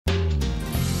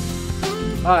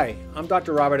Hi, I'm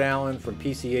Dr. Robert Allen from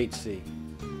PCHC.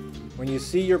 When you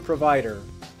see your provider,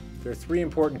 there are 3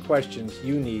 important questions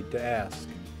you need to ask.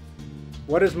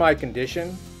 What is my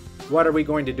condition? What are we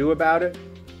going to do about it?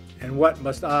 And what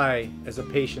must I, as a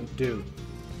patient, do?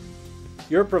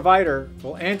 Your provider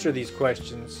will answer these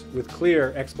questions with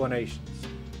clear explanations.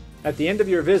 At the end of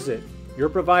your visit, your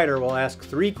provider will ask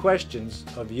 3 questions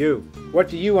of you. What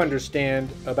do you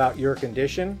understand about your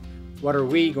condition? What are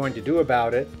we going to do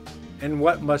about it? And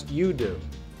what must you do?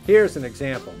 Here's an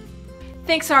example.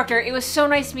 Thanks, doctor. It was so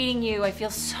nice meeting you. I feel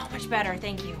so much better.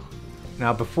 Thank you.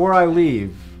 Now, before I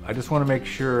leave, I just want to make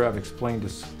sure I've explained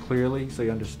this clearly so you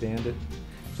understand it.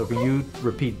 So can you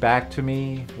repeat back to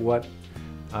me what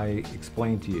I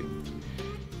explained to you?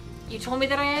 You told me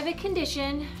that I have a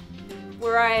condition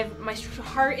where my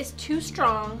heart is too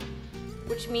strong,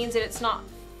 which means that it's not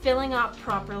filling up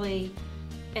properly,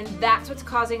 and that's what's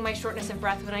causing my shortness of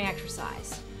breath when I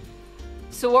exercise.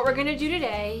 So what we're gonna do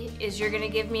today is you're gonna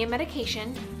give me a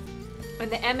medication,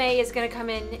 and the MA is gonna come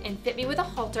in and fit me with a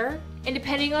halter, and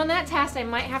depending on that test, I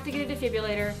might have to get a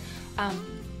defibrillator,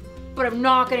 but I'm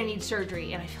not gonna need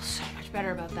surgery, and I feel so much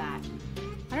better about that.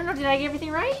 I don't know, did I get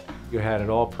everything right? You had it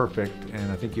all perfect, and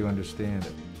I think you understand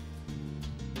it.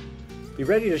 Be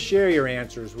ready to share your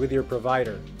answers with your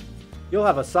provider. You'll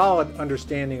have a solid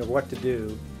understanding of what to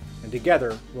do, and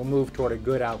together we'll move toward a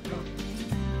good outcome.